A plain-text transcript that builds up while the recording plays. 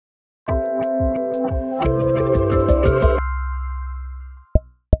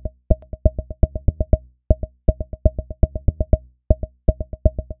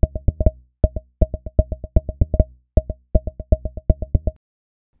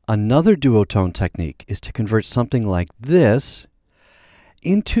Another duotone technique is to convert something like this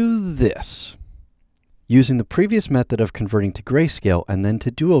into this. Using the previous method of converting to grayscale and then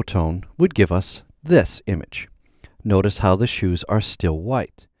to duotone would give us this image. Notice how the shoes are still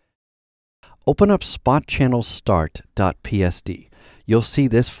white. Open up spotchannelstart.psd. You'll see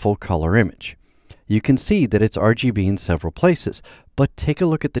this full color image. You can see that it's RGB in several places, but take a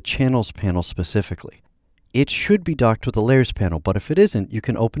look at the channels panel specifically. It should be docked with the layers panel, but if it isn't, you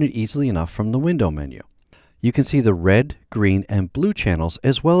can open it easily enough from the window menu. You can see the red, green, and blue channels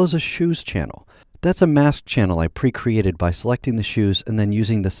as well as a shoes channel. That's a mask channel I pre-created by selecting the shoes and then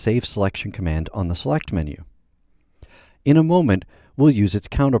using the Save Selection command on the Select menu. In a moment, we'll use its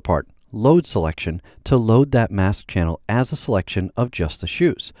counterpart, Load Selection, to load that mask channel as a selection of just the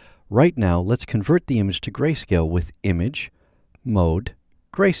shoes. Right now, let's convert the image to grayscale with Image, Mode,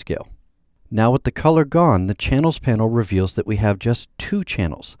 Grayscale. Now with the color gone, the Channels panel reveals that we have just two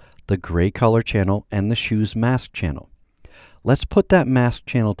channels, the gray color channel and the shoes mask channel. Let's put that mask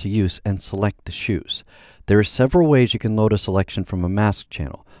channel to use and select the shoes. There are several ways you can load a selection from a mask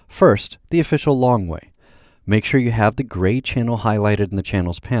channel. First, the official long way. Make sure you have the gray channel highlighted in the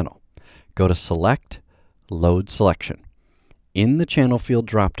Channels panel. Go to Select, Load Selection. In the channel field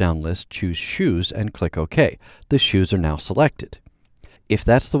drop-down list, choose Shoes and click OK. The shoes are now selected. If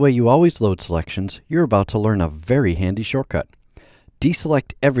that's the way you always load selections, you're about to learn a very handy shortcut.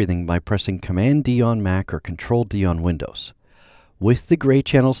 Deselect everything by pressing Command-D on Mac or Control-D on Windows. With the gray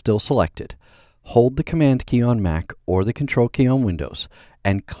channel still selected, hold the Command key on Mac or the Control key on Windows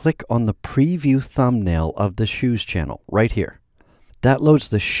and click on the preview thumbnail of the shoes channel right here. That loads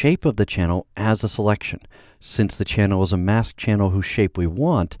the shape of the channel as a selection. Since the channel is a mask channel whose shape we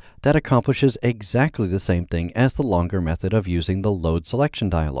want, that accomplishes exactly the same thing as the longer method of using the Load Selection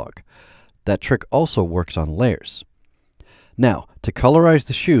dialog. That trick also works on layers. Now, to colorize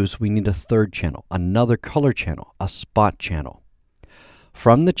the shoes, we need a third channel, another color channel, a spot channel.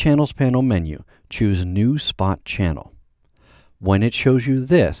 From the Channels panel menu, choose New Spot Channel. When it shows you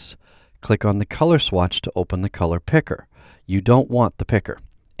this, click on the color swatch to open the color picker. You don't want the picker.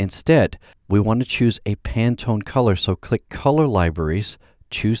 Instead, we want to choose a Pantone color, so click Color Libraries,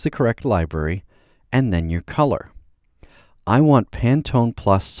 choose the correct library, and then your color. I want Pantone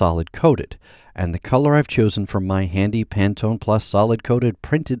Plus Solid Coated, and the color I've chosen for my handy Pantone Plus Solid Coated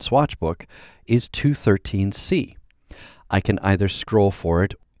printed swatch book is 213C. I can either scroll for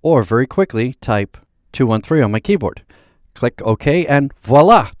it or very quickly type 213 on my keyboard. Click OK and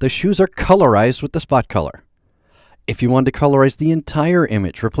voila! The shoes are colorized with the spot color. If you want to colorize the entire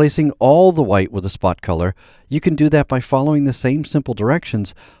image, replacing all the white with a spot color, you can do that by following the same simple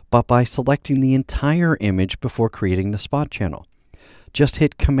directions, but by selecting the entire image before creating the spot channel. Just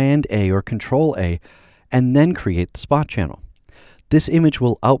hit Command-A or Control-A and then create the spot channel. This image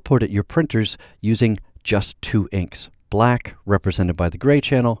will output at your printers using just two inks, black, represented by the gray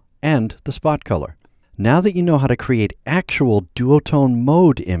channel, and the spot color. Now that you know how to create actual duotone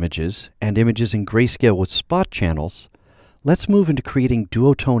mode images and images in grayscale with spot channels, let's move into creating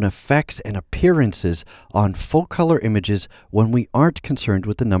duotone effects and appearances on full color images when we aren't concerned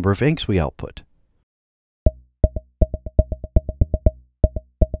with the number of inks we output.